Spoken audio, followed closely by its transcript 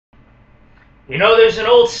You know, there's an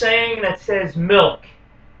old saying that says milk,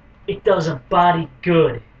 it does a body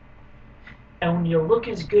good. And when you look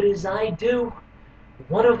as good as I do,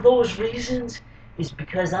 one of those reasons is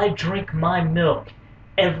because I drink my milk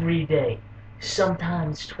every day,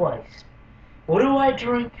 sometimes twice. What do I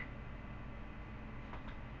drink?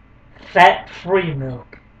 Fat-free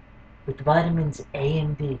milk with vitamins A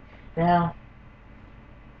and D. Now,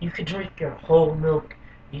 you could drink your whole milk,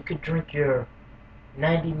 you could drink your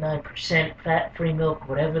 99% fat-free milk,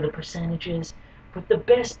 whatever the percentage is, but the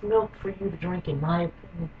best milk for you to drink, in my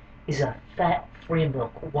opinion, is a fat-free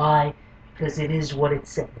milk. Why? Because it is what it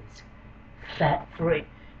says, fat-free.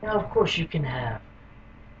 Now, of course, you can have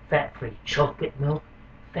fat-free chocolate milk,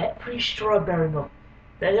 fat-free strawberry milk.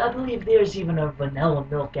 I believe there's even a vanilla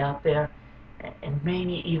milk out there, and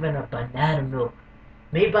maybe even a banana milk,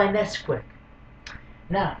 made by Nesquik.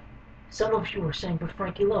 Now, some of you are saying, but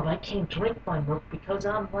Frankie Love, I can't drink my milk because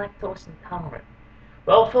I'm lactose intolerant.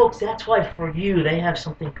 Well, folks, that's why for you they have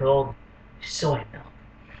something called soy milk.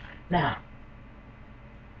 Now,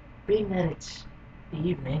 being that it's the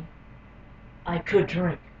evening, I could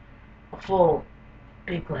drink a full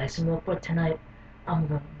big glass of milk, but tonight I'm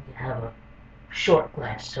going to have a short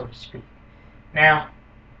glass, so to speak. Now,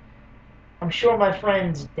 I'm sure my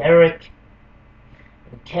friends Derek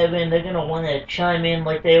and Kevin, they're going to want to chime in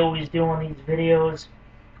like they always do on these videos.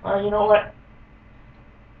 You know what?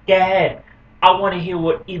 Go ahead. I want to hear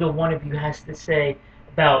what either one of you has to say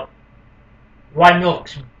about why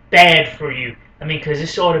milk's bad for you. I mean, because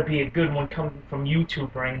this ought to be a good one coming from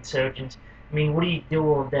YouTube brain surgeons. I mean, what do you do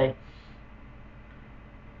all day?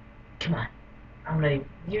 Come on. I'm not even,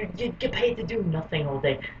 you get paid to do nothing all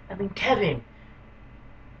day. I mean, Kevin,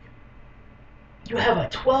 you have a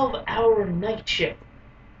 12-hour night shift,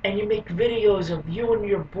 and you make videos of you and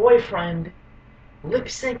your boyfriend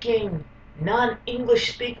lip-syncing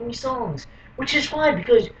non-English speaking songs, which is fine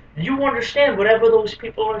because you understand whatever those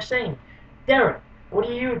people are saying. Derek, what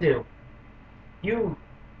do? You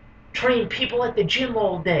train people at the gym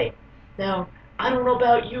all day. Now, I don't know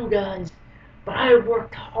about you guys, but I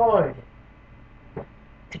worked hard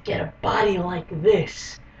to get a body like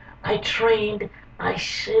this. I trained, I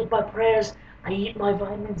said my prayers, I eat my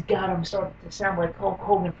vitamins. God, I'm starting to sound like Hulk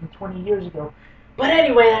Hogan from 20 years ago. But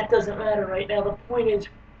anyway, that doesn't matter right now. The point is,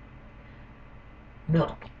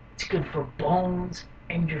 milk. It's good for bones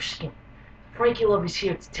and your skin. Frankie Love is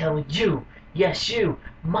here to tell you, yes you,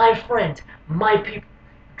 my friends, my people,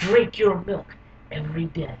 drink your milk every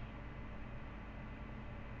day.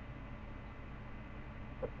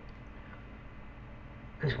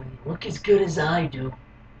 Because when you look as good as I do,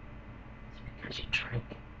 it's because you drink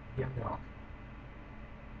your milk.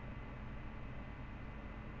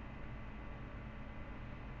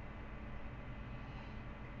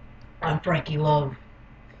 I'm Frankie Love.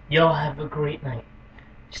 Y'all have a great night.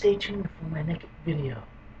 Stay tuned for my next video,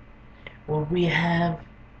 where we have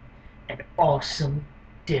an awesome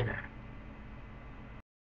dinner.